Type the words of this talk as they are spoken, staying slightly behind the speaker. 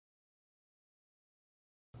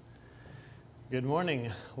Good morning.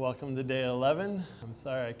 Welcome to day 11. I'm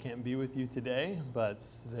sorry I can't be with you today, but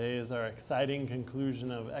today is our exciting conclusion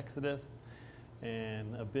of Exodus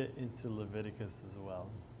and a bit into Leviticus as well.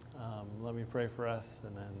 Let me pray for us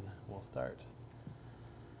and then we'll start.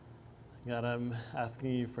 God, I'm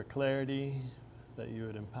asking you for clarity, that you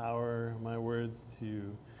would empower my words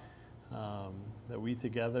to, that we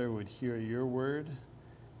together would hear your word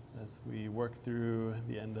as we work through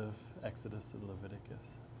the end of Exodus and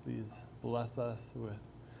Leviticus. Please bless us with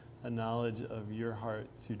a knowledge of your heart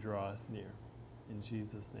to draw us near. In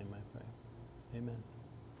Jesus' name I pray. Amen.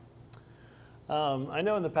 I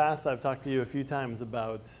know in the past I've talked to you a few times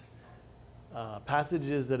about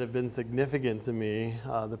passages that have been significant to me.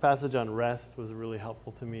 The passage on rest was really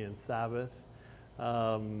helpful to me in Sabbath.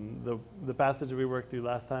 The passage we worked through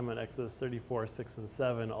last time on Exodus 34, 6, and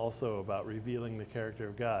 7, also about revealing the character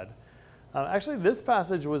of God. Actually, this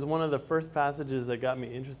passage was one of the first passages that got me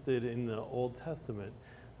interested in the Old Testament.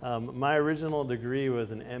 My original degree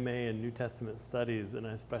was an MA in New Testament Studies, and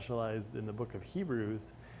I specialized in the book of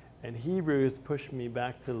Hebrews. And Hebrews pushed me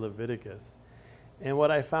back to Leviticus. And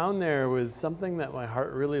what I found there was something that my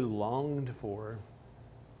heart really longed for,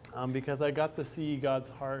 because I got to see God's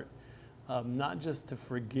heart not just to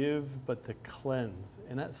forgive, but to cleanse.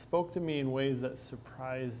 And that spoke to me in ways that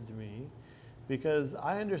surprised me, because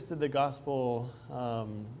I understood the gospel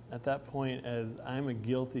at that point as I'm a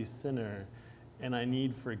guilty sinner and I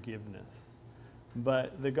need forgiveness.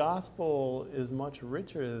 But the gospel is much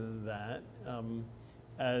richer than that,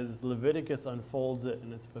 as Leviticus unfolds it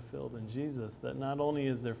and it's fulfilled in Jesus, that not only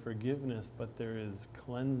is there forgiveness, but there is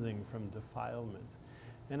cleansing from defilement.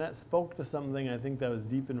 And that spoke to something I think that was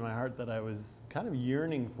deep in my heart that I was kind of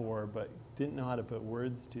yearning for, but didn't know how to put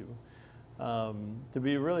words to. To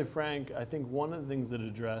be really frank, I think one of the things it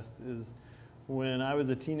addressed is when I was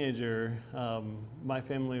a teenager, my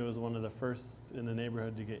family was one of the first in the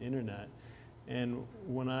neighborhood to get internet. And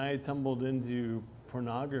when I tumbled into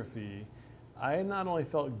pornography, I not only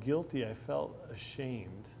felt guilty, I felt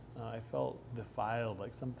ashamed. I felt defiled,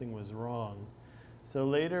 like something was wrong. So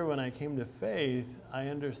later when I came to faith, I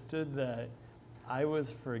understood that I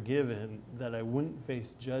was forgiven, that I wouldn't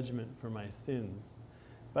face judgment for my sins.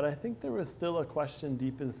 But I think there was still a question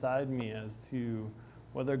deep inside me as to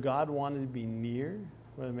whether God wanted to be near,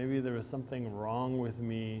 whether maybe there was something wrong with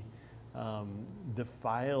me,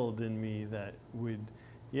 defiled in me that would,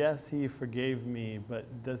 yes, he forgave me,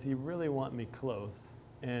 but does he really want me close?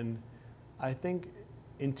 And I think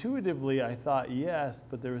intuitively I thought yes,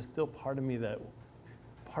 but there was still part of me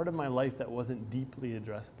part of my life that wasn't deeply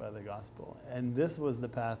addressed by the gospel. And this was the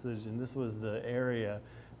passage and this was the area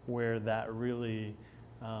where that really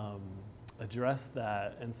address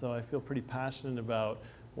that. And so I feel pretty passionate about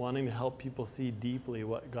wanting to help people see deeply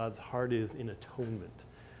what God's heart is in atonement.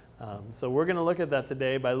 So we're going to look at that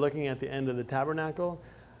today by looking at the end of the tabernacle.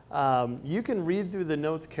 You can read through the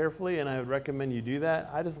notes carefully, and I would recommend you do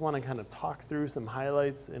that. I just want to kind of talk through some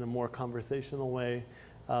highlights in a more conversational way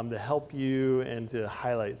to help you and to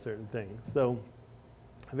highlight certain things. So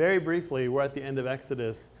very briefly, we're at the end of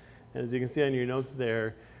Exodus, and as you can see on your notes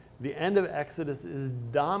there, the end of Exodus is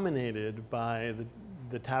dominated by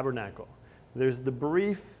the tabernacle. There's the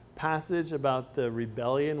brief passage about the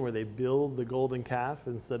rebellion where they build the golden calf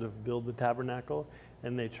instead of build the tabernacle,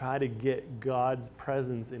 and they try to get God's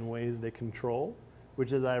presence in ways they control,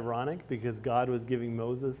 which is ironic because God was giving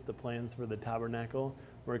Moses the plans for the tabernacle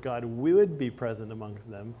where God would be present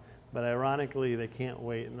amongst them. But ironically, they can't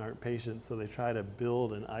wait and aren't patient, so they try to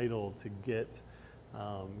build an idol to get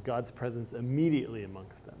God's presence immediately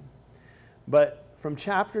amongst them. But from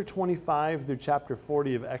chapter 25 through chapter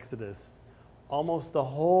 40 of Exodus, almost the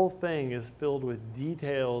whole thing is filled with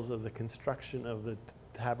details of the construction of the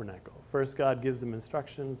tabernacle. First, God gives them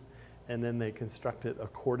instructions, and then they construct it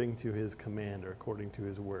according to his command or according to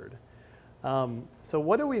his word. So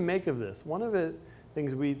what do we make of this? One of the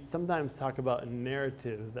things we sometimes talk about in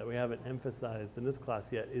narrative that we haven't emphasized in this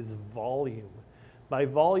class yet is volume. By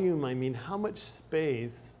volume, I mean how much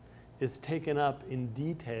space is taken up in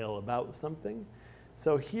detail about something.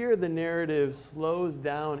 So here the narrative slows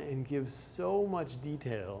down and gives so much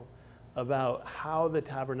detail about how the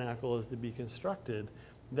tabernacle is to be constructed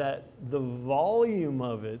that the volume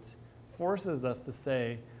of it forces us to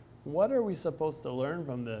say, what are we supposed to learn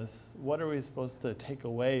from this? What are we supposed to take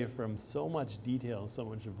away from so much detail, so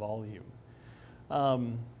much volume?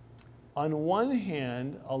 On one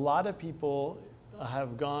hand, a lot of people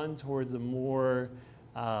have gone towards a more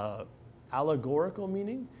allegorical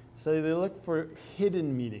meaning. So they look for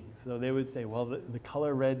hidden meanings. So they would say, well, the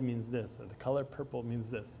color red means this, or the color purple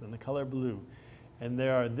means this, and the color blue. and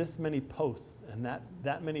there are this many posts, and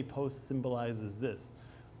that many posts symbolizes this.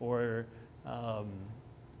 Or,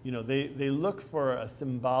 they look for a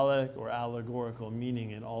symbolic or allegorical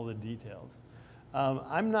meaning in all the details.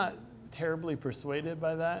 I'm not terribly persuaded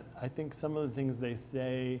by that. I think some of the things they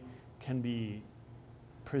say can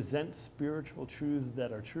present spiritual truths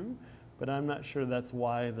that are true, but I'm not sure that's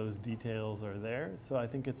why those details are there. So I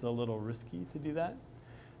think it's a little risky to do that.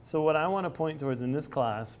 So what I want to point towards in this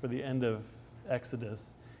class for the end of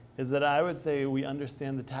Exodus is that I would say we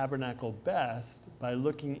understand the tabernacle best by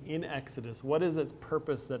looking in Exodus. What is its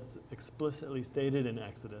purpose that's explicitly stated in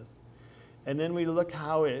Exodus? And then we look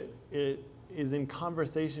how it is in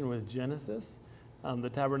conversation with Genesis. The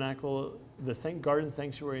tabernacle, the garden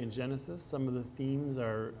sanctuary in Genesis, some of the themes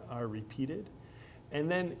are repeated.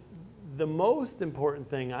 And then the most important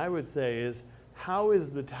thing I would say is, how is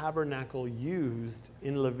the tabernacle used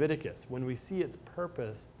in Leviticus? When we see its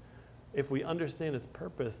purpose, if we understand its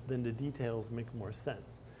purpose, then the details make more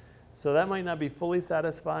sense. So that might not be fully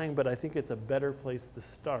satisfying, but I think it's a better place to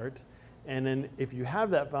start. And then if you have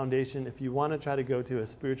that foundation, if you want to try to go to a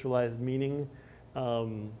spiritualized meaning,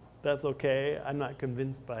 that's okay. I'm not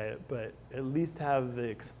convinced by it, but at least have the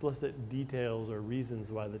explicit details or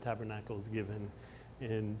reasons why the tabernacle is given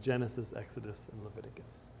in Genesis, Exodus, and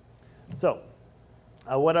Leviticus. So,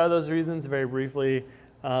 what are those reasons? Very briefly,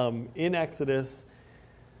 in Exodus,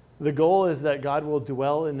 the goal is that God will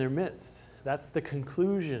dwell in their midst. That's the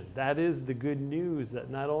conclusion. That is the good news, that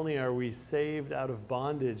not only are we saved out of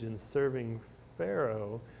bondage and serving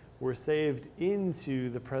Pharaoh, we're saved into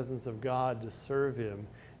the presence of God to serve him.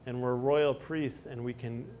 And we're royal priests, and we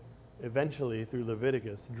can eventually, through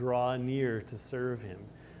Leviticus, draw near to serve him.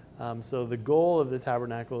 So the goal of the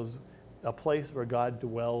tabernacle is a place where God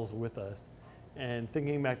dwells with us. And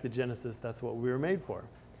thinking back to Genesis, that's what we were made for.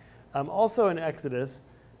 Also in Exodus,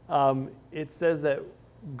 it says that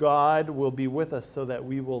God will be with us so that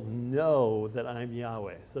we will know that I'm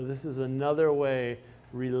Yahweh. So this is another way,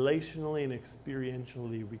 relationally and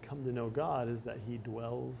experientially, we come to know God, is that he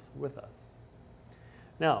dwells with us.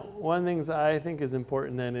 Now, one of the things I think is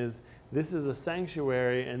important then is, this is a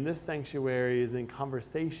sanctuary, and this sanctuary is in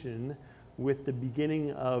conversation with the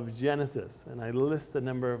beginning of Genesis. And I list a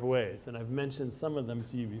number of ways, and I've mentioned some of them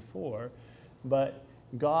to you before, but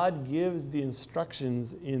God gives the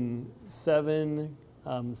instructions in 7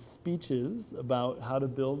 speeches about how to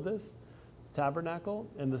build this tabernacle,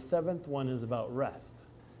 and the 7th one is about rest.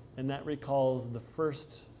 And that recalls the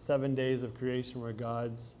first 7 days of creation, where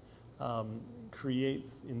God's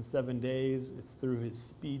creates in 7 days. It's through his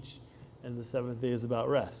speech, and the 7th day is about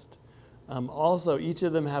rest. Also, each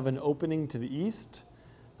of them have an opening to the east.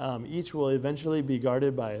 Each will eventually be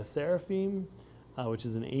guarded by a seraphim, which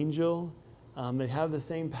is an angel. They have the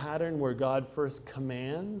same pattern where God first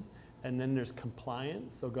commands, and then there's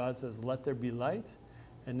compliance. So God says, let there be light,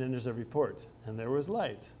 and then there's a report, and there was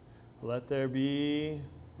light. Let there be,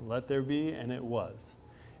 and it was.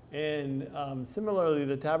 And similarly,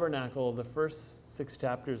 the tabernacle, the first 6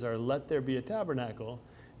 chapters are let there be a tabernacle,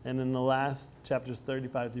 and in the last chapters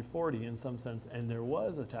 35 through 40, in some sense, and there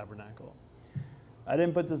was a tabernacle. I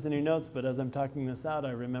didn't put this in your notes, but as I'm talking this out,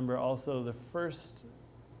 I remember also the first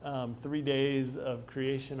 3 days of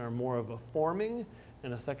creation are more of a forming,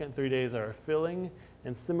 and the second 3 days are a filling.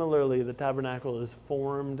 And similarly, the tabernacle is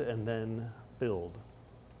formed and then filled.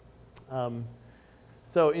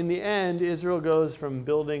 So in the end, Israel goes from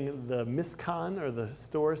building the Mishkan, or the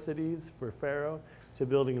store cities for Pharaoh, to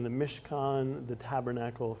building the Mishkan, the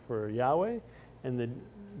tabernacle for Yahweh. And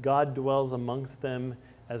God dwells amongst them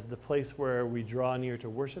as the place where we draw near to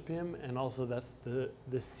worship him, and also that's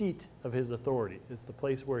the seat of his authority. It's the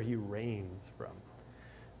place where he reigns from.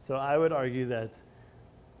 So I would argue that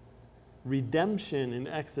redemption in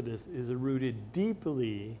Exodus is rooted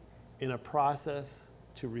deeply in a process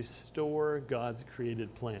to restore God's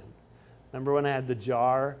created plan. Remember when I had the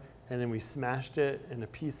jar and then we smashed it into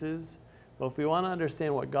pieces? Well, if we want to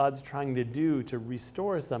understand what God's trying to do to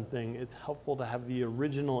restore something, it's helpful to have the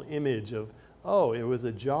original image of, oh, it was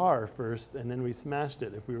a jar first and then we smashed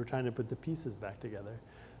it, if we were trying to put the pieces back together.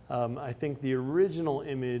 I think the original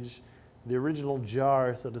image, the original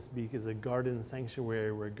jar, so to speak, is a garden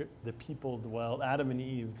sanctuary where the people dwelled, Adam and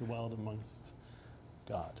Eve dwelled amongst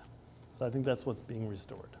God. So I think that's what's being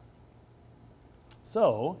restored.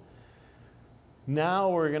 So now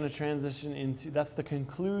we're going to transition into, that's the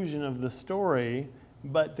conclusion of the story,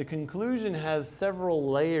 but the conclusion has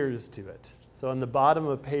several layers to it. So on the bottom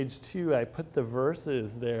of page 2, I put the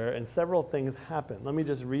verses there, and several things happen. Let me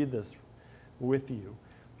just read this with you.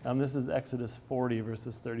 This is Exodus 40,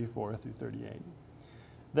 verses 34 through 38.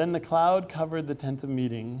 Then the cloud covered the tent of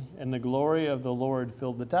meeting, and the glory of the Lord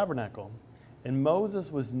filled the tabernacle. And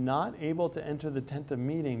Moses was not able to enter the tent of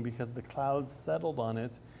meeting because the cloud settled on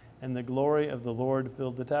it, and the glory of the Lord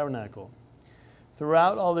filled the tabernacle.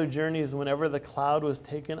 Throughout all their journeys, whenever the cloud was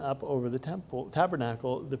taken up over the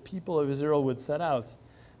tabernacle, the people of Israel would set out.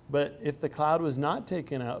 But if the cloud was not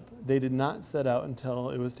taken up, they did not set out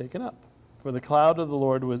until it was taken up. For the cloud of the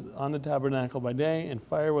Lord was on the tabernacle by day, and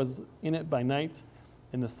fire was in it by night,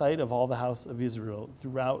 in the sight of all the house of Israel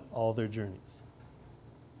throughout all their journeys.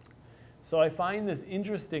 So I find this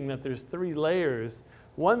interesting that there's 3 layers.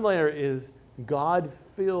 One layer is God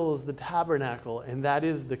fills the tabernacle, and that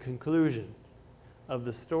is the conclusion of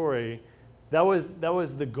the story. That was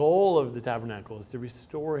the goal of the tabernacle, is to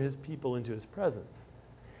restore his people into his presence.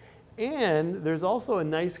 And there's also a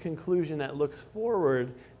nice conclusion that looks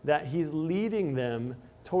forward, that he's leading them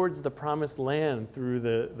towards the promised land through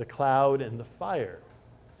the cloud and the fire.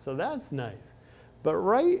 So that's nice. But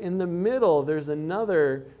right in the middle, there's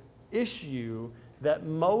another issue that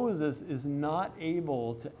Moses is not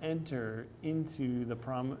able to enter into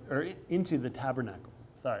the tabernacle.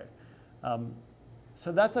 Sorry.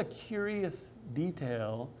 So that's a curious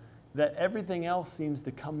detail, that everything else seems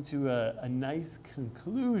to come to a nice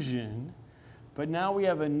conclusion, but now we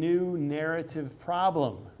have a new narrative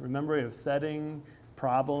problem. Remember, we have setting,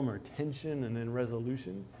 problem, or tension, and then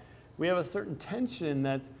resolution. We have a certain tension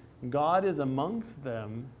that God is amongst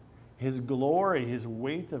them. His glory, his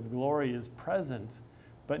weight of glory is present,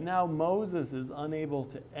 but now Moses is unable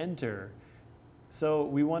to enter. So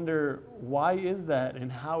we wonder, why is that,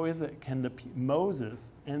 and how is it can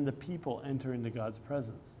Moses and the people enter into God's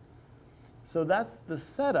presence? So that's the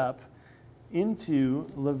setup into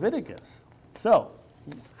Leviticus. So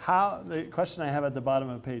the question I have at the bottom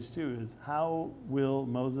of page 2 is, how will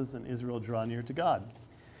Moses and Israel draw near to God?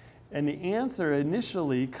 And the answer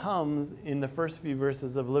initially comes in the first few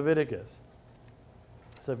verses of Leviticus.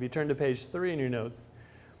 So if you turn to page 3 in your notes,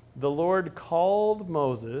 the Lord called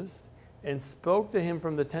Moses and spoke to him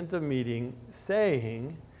from the tent of meeting,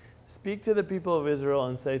 saying, "Speak to the people of Israel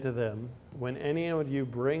and say to them, when any of you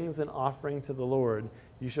brings an offering to the Lord,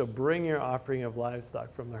 you shall bring your offering of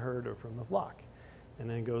livestock from the herd or from the flock." And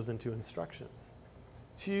then it goes into instructions.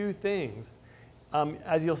 2 things.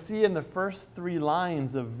 As you'll see in the first 3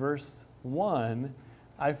 lines of verse 1,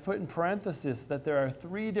 I've put in parenthesis that there are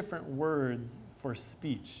 3 different words for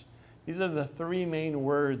speech. These are the 3 main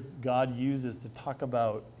words God uses to talk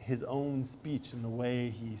about his own speech and the way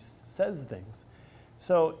he says things.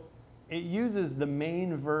 So it uses the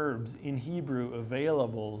main verbs in Hebrew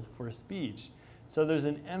available for speech. So there's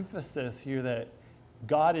an emphasis here that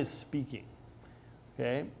God is speaking.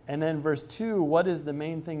 Okay? And then verse 2, what is the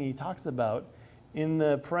main thing he talks about? In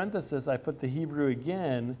the parenthesis, I put the Hebrew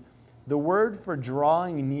again. The word for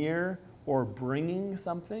drawing near or bringing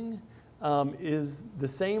something is the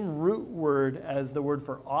same root word as the word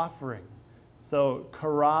for offering. So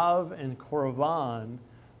karav and korban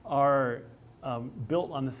are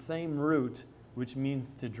built on the same root, which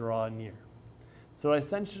means to draw near. So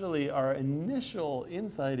essentially, our initial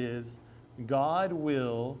insight is God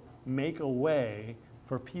will make a way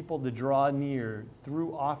for people to draw near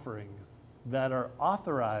through offerings that are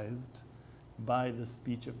authorized by the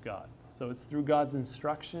speech of God. So it's through God's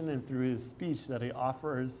instruction and through his speech that he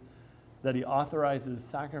authorizes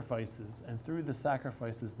sacrifices, and through the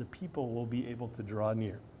sacrifices the people will be able to draw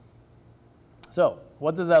near. So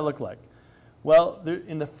what does that look like? Well,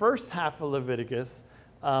 in the first half of Leviticus,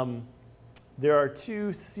 there are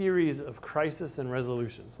 2 series of crisis and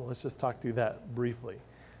resolution. So let's just talk through that briefly.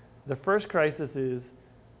 The first crisis is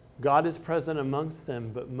God is present amongst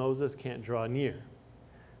them, but Moses can't draw near.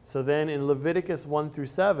 So then in Leviticus 1 through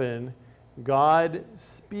 7, God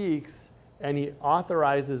speaks and he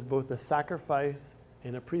authorizes both a sacrifice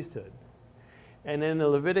and a priesthood. And then in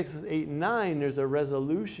Leviticus 8 and 9, there's a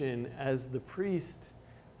resolution as the priests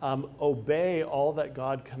obey all that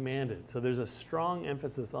God commanded. So there's a strong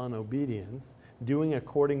emphasis on obedience, doing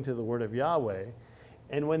according to the word of Yahweh.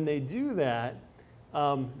 And when they do that,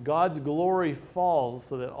 God's glory falls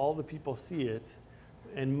so that all the people see it,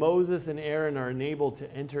 and Moses and Aaron are enabled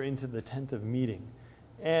to enter into the tent of meeting,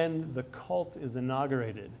 and the cult is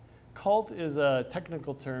inaugurated. Cult is a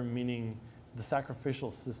technical term meaning the sacrificial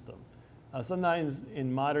system. Sometimes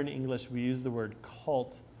in modern English we use the word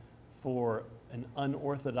cult for an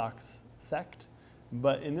unorthodox sect,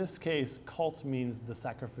 but in this case cult means the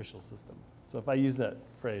sacrificial system. So if I use that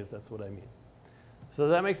phrase, that's what I mean. So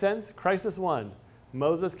does that make sense? Crisis 1.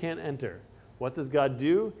 Moses can't enter. What does God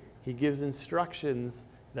do? He gives instructions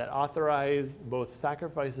that authorize both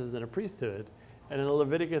sacrifices and a priesthood. And in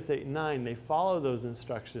Leviticus 8:9, they follow those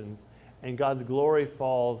instructions, and God's glory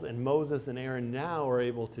falls, and Moses and Aaron now are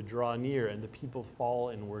able to draw near, and the people fall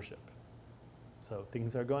in worship. So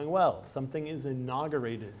things are going well. Something is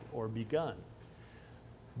inaugurated or begun.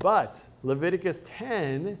 But Leviticus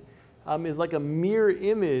 10 is like a mirror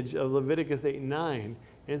image of Leviticus 8:9.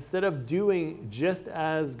 Instead of doing just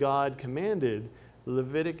as God commanded,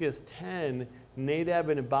 Leviticus 10, Nadab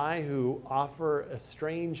and Abihu offer a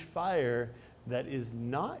strange fire that is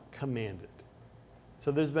not commanded.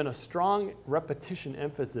 So there's been a strong repetition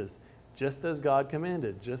emphasis, just as God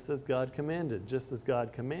commanded, just as God commanded, just as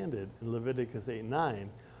God commanded in Leviticus 8:9,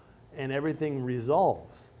 and everything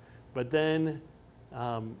resolves. But then,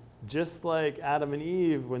 just like Adam and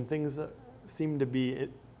Eve, when things seem to be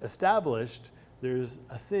established, there's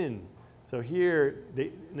a sin. So here,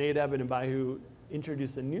 Nadab and Abihu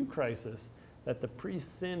introduce a new crisis, that the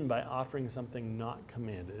priests sin by offering something not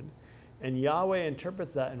commanded. And Yahweh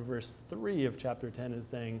interprets that in verse 3 of chapter 10 as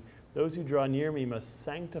saying, those who draw near me must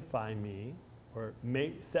sanctify me, or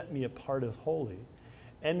set me apart as holy,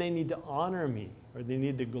 and they need to honor me, or they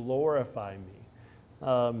need to glorify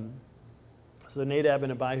me. So Nadab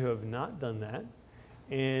and Abihu have not done that,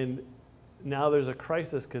 and now there's a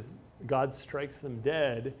crisis because God strikes them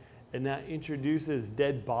dead, and that introduces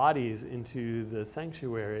dead bodies into the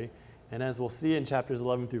sanctuary. And as we'll see in chapters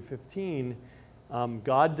 11 through 15,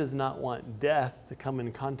 God does not want death to come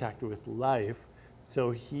in contact with life,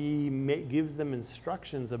 so he gives them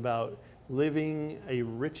instructions about living a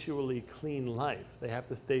ritually clean life. They have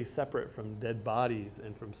to stay separate from dead bodies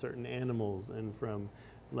and from certain animals, and from,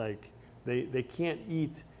 like, they can't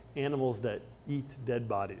eat animals that eat dead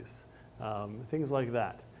bodies, things like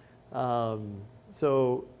that.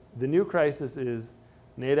 So the new crisis is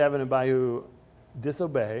Nadab and Abihu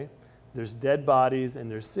disobey, there's dead bodies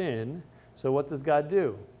and there's sin. So what does God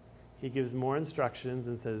do? He gives more instructions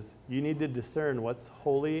and says, you need to discern what's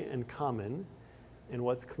holy and common and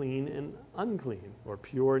what's clean and unclean, or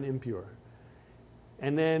pure and impure.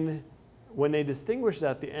 And then when they distinguish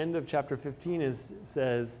that, the end of chapter 15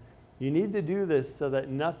 says, you need to do this so that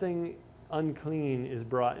nothing unclean is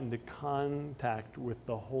brought into contact with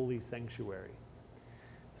the holy sanctuary.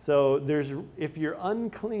 So if you're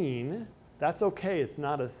unclean, that's okay. It's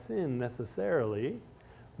not a sin necessarily.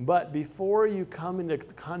 But before you come into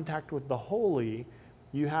contact with the holy,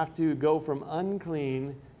 you have to go from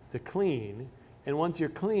unclean to clean. And once you're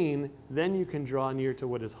clean, then you can draw near to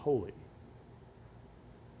what is holy.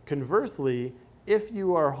 Conversely, if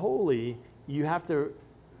you are holy, you have to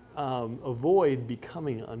avoid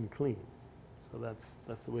becoming unclean. So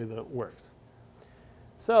that's the way that it works.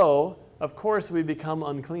 So, of course, we become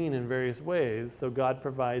unclean in various ways. So God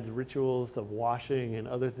provides rituals of washing and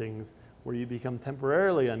other things where you become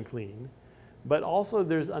temporarily unclean. But also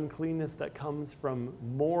there's uncleanness that comes from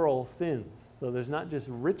moral sins. So there's not just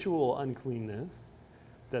ritual uncleanness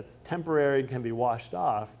that's temporary and can be washed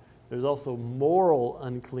off. There's also moral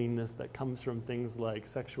uncleanness that comes from things like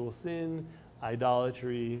sexual sin,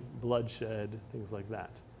 idolatry, bloodshed, things like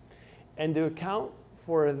that. And to account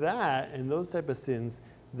for that and those type of sins,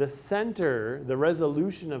 the center, the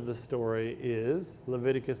resolution of the story is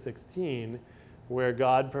Leviticus 16, where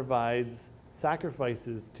God provides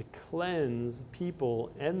sacrifices to cleanse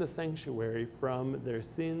people and the sanctuary from their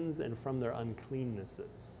sins and from their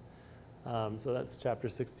uncleannesses. So that's chapter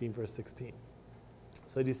 16, verse 16.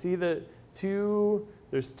 So do you see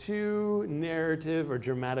there's two narrative or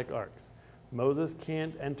dramatic arcs. Moses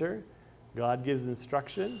can't enter. God gives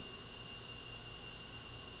instruction.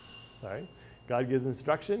 God gives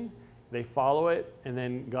instruction. They follow it, and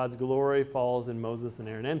then God's glory falls and Moses and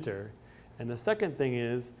Aaron enter. And the second thing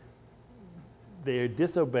is they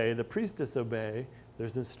disobey, the priests disobey.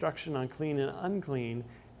 There's instruction on clean and unclean.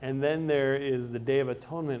 And then there is the Day of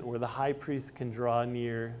Atonement where the high priest can draw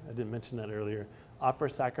near, I didn't mention that earlier, offer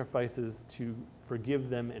sacrifices to forgive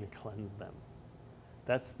them and cleanse them.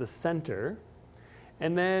 That's the center.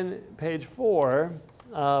 And then page 4,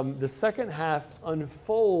 the second half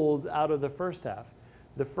unfolds out of the first half.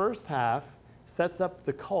 The first half sets up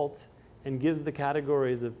the cult and gives the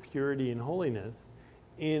categories of purity and holiness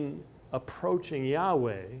in approaching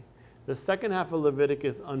Yahweh. The second half of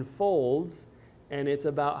Leviticus unfolds, and it's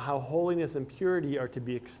about how holiness and purity are to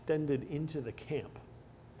be extended into the camp.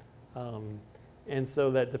 And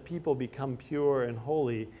so that the people become pure and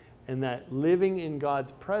holy, and that living in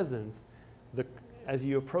God's presence, as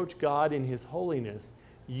you approach God in his holiness,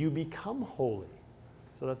 you become holy.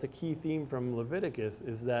 So that's a key theme from Leviticus,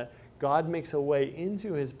 is that God makes a way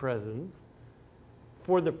into his presence.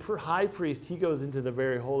 For the high priest, he goes into the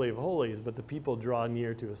very holy of holies, but the people draw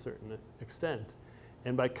near to a certain extent.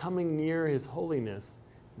 And by coming near his holiness,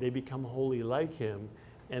 they become holy like him.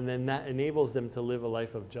 And then that enables them to live a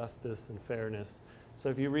life of justice and fairness. So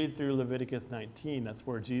if you read through Leviticus 19, that's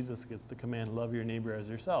where Jesus gets the command, love your neighbor as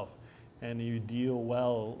yourself. And you deal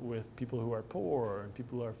well with people who are poor and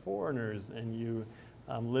people who are foreigners, and you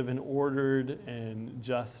live an ordered and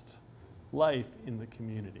just life in the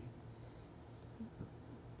community.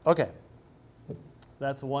 Okay,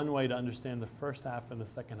 that's one way to understand the first half and the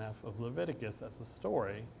second half of Leviticus as a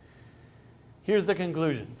story. Here's the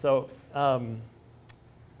conclusion. So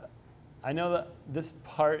I know that this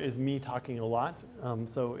part is me talking a lot.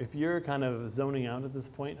 So if you're kind of zoning out at this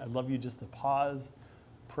point, I'd love you just to pause,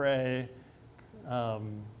 pray,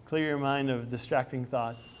 clear your mind of distracting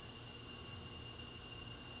thoughts,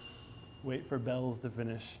 wait for bells to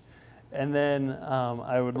finish. And then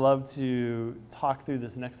I would love to talk through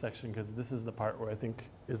this next section, because this is the part where I think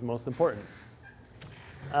is most important.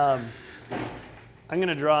 I'm going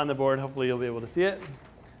to draw on the board. Hopefully you'll be able to see it.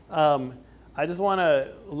 I just want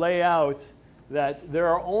to lay out that there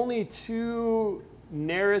are only 2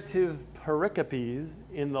 narrative pericopes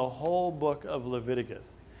in the whole book of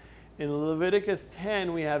Leviticus. In Leviticus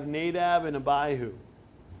 10, we have Nadab and Abihu.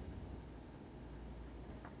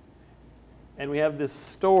 And we have this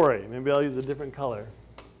story. Maybe I'll use a different color.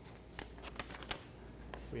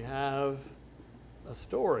 We have a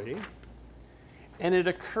story, and it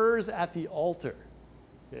occurs at the altar.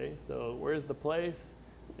 Okay, so where's the place?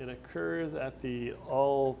 It occurs at the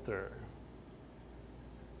altar,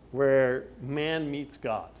 where man meets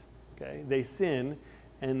God. Okay, they sin,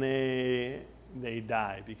 and they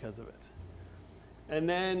die because of it. And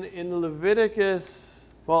then in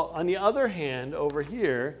Leviticus, well, on the other hand, over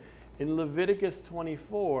here, in Leviticus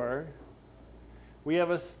 24, we have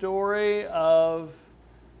a story of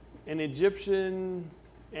an Egyptian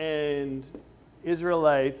and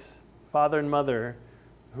Israelites, father and mother,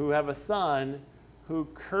 who have a son who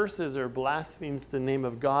curses or blasphemes the name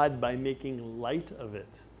of God by making light of it.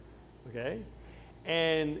 Okay?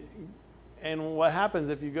 And what happens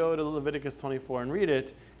if you go to Leviticus 24 and read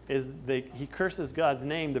it is he curses God's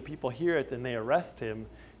name, the people hear it, and they arrest him.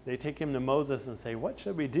 They take him to Moses and say, what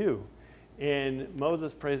should we do? And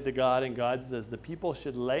Moses prays to God, and God says the people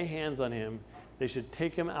should lay hands on him. They should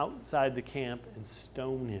take him outside the camp and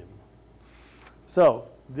stone him. So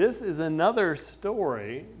this is another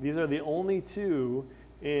story. These are the only 2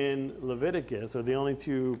 in Leviticus, or the only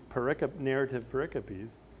 2 narrative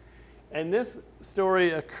pericopes. And this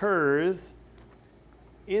story occurs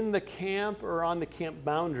in the camp or on the camp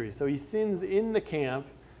boundary. So he sins in the camp,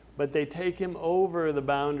 but they take him over the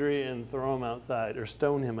boundary and throw him outside, or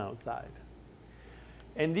stone him outside.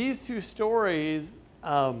 And these 2 stories,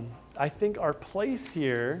 I think, are placed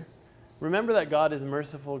here. Remember that God is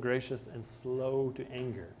merciful, gracious, and slow to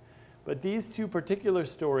anger. But these 2 particular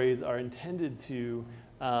stories are intended to,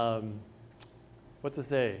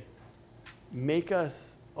 make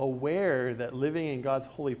us aware that living in God's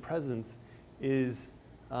holy presence is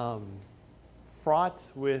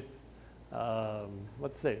fraught with,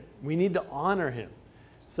 we need to honor him.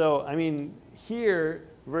 So, I mean, here,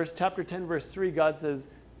 chapter 10, verse 3, God says,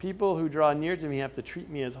 people who draw near to me have to treat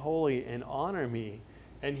me as holy and honor me.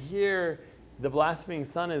 And here, the blaspheming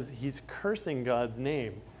son he's cursing God's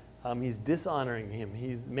name. He's dishonoring him.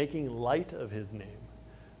 He's making light of his name.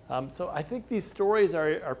 So I think these stories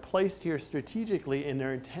are placed here strategically, and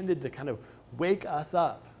they're intended to kind of wake us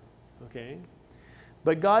up. Okay?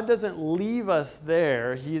 But God doesn't leave us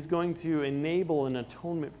there. He's going to enable an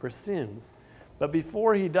atonement for sins. But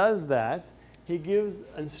before he does that, he gives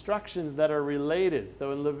instructions that are related.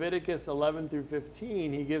 So in Leviticus 11 through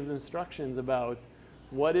 15, he gives instructions about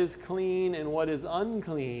what is clean and what is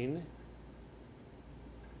unclean.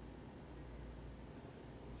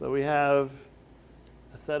 So we have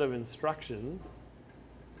a set of instructions,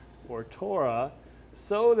 or Torah,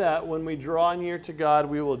 so that when we draw near to God,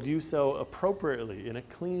 we will do so appropriately, in a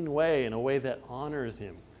clean way, in a way that honors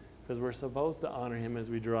him, because we're supposed to honor him as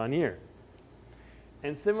we draw near.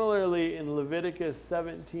 And similarly, in Leviticus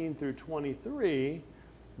 17 through 23,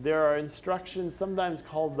 there are instructions sometimes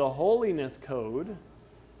called the Holiness Code.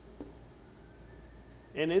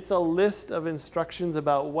 And it's a list of instructions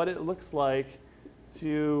about what it looks like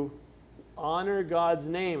to honor God's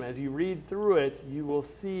name. As you read through it, you will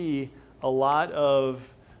see a lot of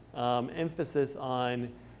emphasis on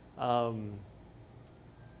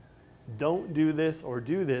don't do this or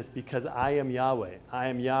do this because I am Yahweh. I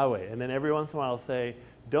am Yahweh. And then every once in a while I'll say,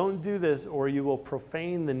 don't do this or you will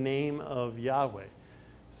profane the name of Yahweh.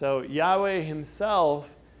 So Yahweh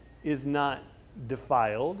himself is not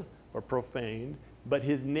defiled or profaned. but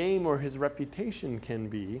his name or his reputation can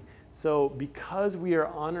be. So because we are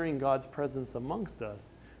honoring God's presence amongst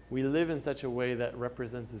us, we live in such a way that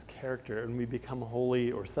represents his character, and we become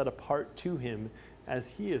holy or set apart to him as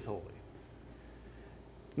he is holy.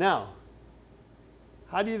 Now,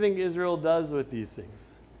 how do you think Israel does with these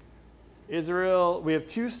things? Israel, we have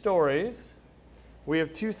two stories. We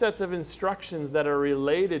have two sets of instructions that are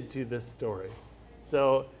related to this story.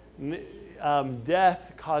 So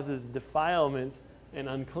death causes defilement and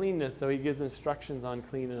uncleanness, so he gives instructions on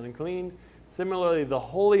clean and unclean. Similarly, the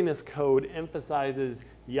holiness code emphasizes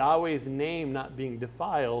Yahweh's name not being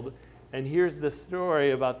defiled. And here's the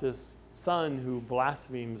story about this son who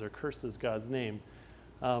blasphemes or curses God's name.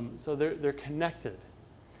 So they're connected.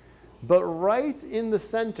 But right in the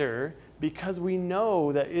center, because we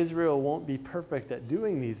know that Israel won't be perfect at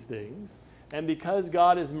doing these things, and because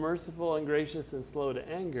God is merciful and gracious and slow to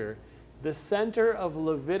anger, the center of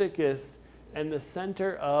Leviticus and the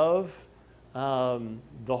center of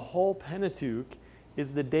the whole Pentateuch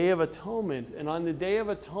is the Day of Atonement. And on the Day of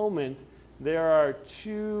Atonement, there are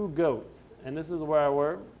two goats. And this is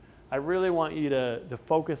where I really want you to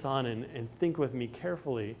focus on and think with me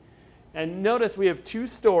carefully. And notice we have two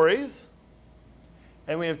stories,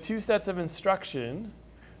 and we have two sets of instruction.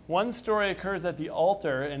 One story occurs at the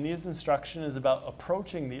altar, and this instruction is about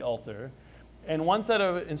approaching the altar. And one set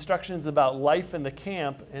of instructions about life in the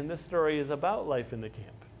camp, and this story is about life in the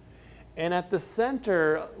camp. And at the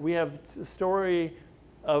center, we have a story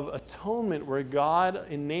of atonement where God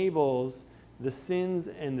enables the sins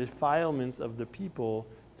and defilements of the people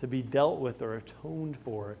to be dealt with or atoned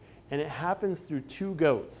for. And it happens through two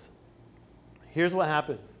goats. Here's what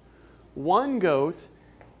happens. One goat,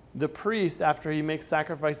 the priest, after he makes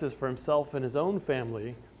sacrifices for himself and his own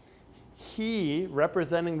family, he,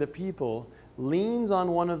 representing the people, leans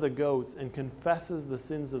on one of the goats and confesses the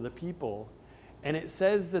sins of the people. And it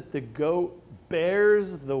says that the goat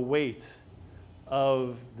bears the weight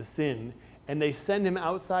of the sin, and they send him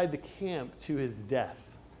outside the camp to his death.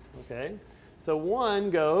 Okay? So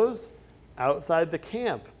one goes outside the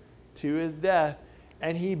camp to his death,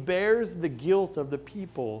 and he bears the guilt of the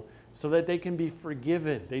people so that they can be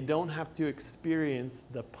forgiven. They don't have to experience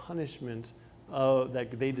the punishment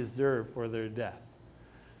that they deserve for their death.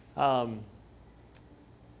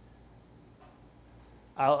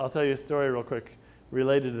 I'll tell you a story real quick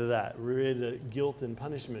related to that, related to guilt and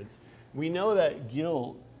punishments. We know that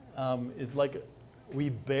guilt is like we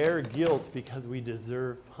bear guilt because we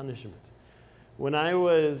deserve punishment. When I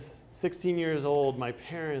was 16 years old, my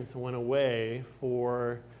parents went away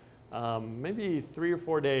for maybe 3 or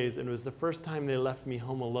 4 days, and it was the first time they left me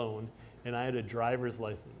home alone, and I had a driver's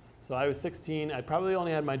license. So I was 16. I probably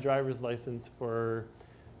only had my driver's license for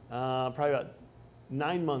probably about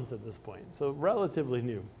 9 months at this point, so relatively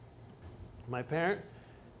new.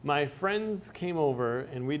 My friends came over,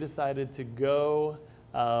 and we decided to go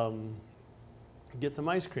get some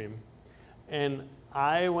ice cream. And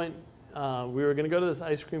I went, we were going to go to this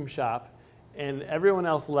ice cream shop, and everyone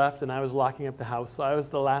else left, and I was locking up the house, so I was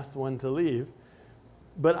the last one to leave.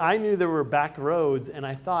 But I knew there were back roads, and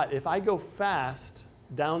I thought if I go fast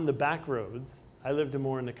down the back roads, I lived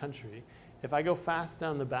more in the country, if I go fast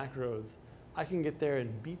down the back roads, I can get there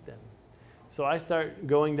and beat them. So I start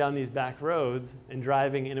going down these back roads and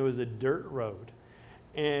driving, and it was a dirt road.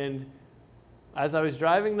 And as I was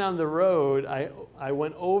driving down the road, I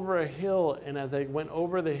went over a hill, and as I went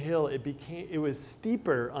over the hill, it was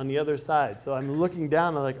steeper on the other side. So I'm looking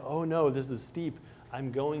down, I'm like, oh no, this is steep.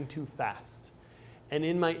 I'm going too fast. And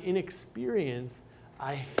in my inexperience,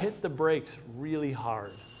 I hit the brakes really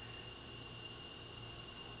hard.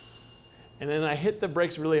 And then I hit the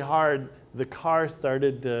brakes really hard, the car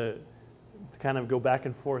started to kind of go back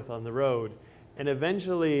and forth on the road. And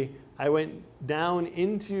eventually, I went down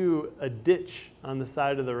into a ditch on the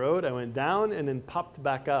side of the road. I went down and then popped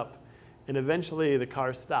back up. And eventually, the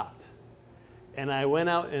car stopped. And I went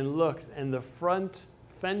out and looked, and the front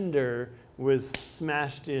fender was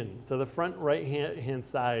smashed in. So the front right-hand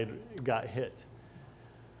side got hit.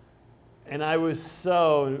 And I was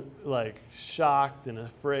so shocked and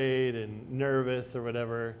afraid and nervous or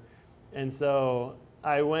whatever. And so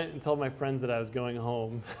I went and told my friends that I was going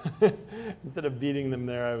home. Instead of beating them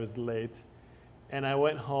there, I was late. And I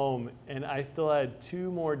went home, and I still had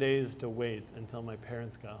 2 more days to wait until my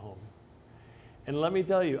parents got home. And let me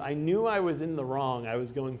tell you, I knew I was in the wrong. I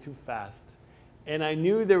was going too fast. And I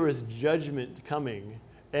knew there was judgment coming.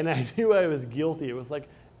 And I knew I was guilty. It was like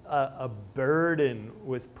a burden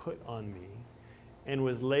was put on me and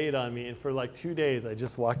was laid on me. And for 2 days, I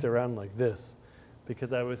just walked around like this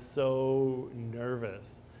because I was so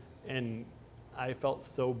nervous and I felt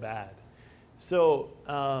so bad.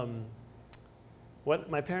 What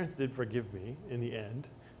my parents did forgive me in the end.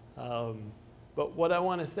 But what I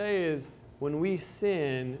want to say is when we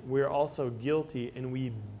sin, we're also guilty and we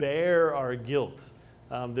bear our guilt.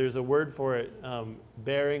 There's a word for it,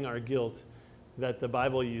 bearing our guilt, that the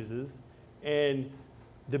Bible uses. And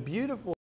the beautiful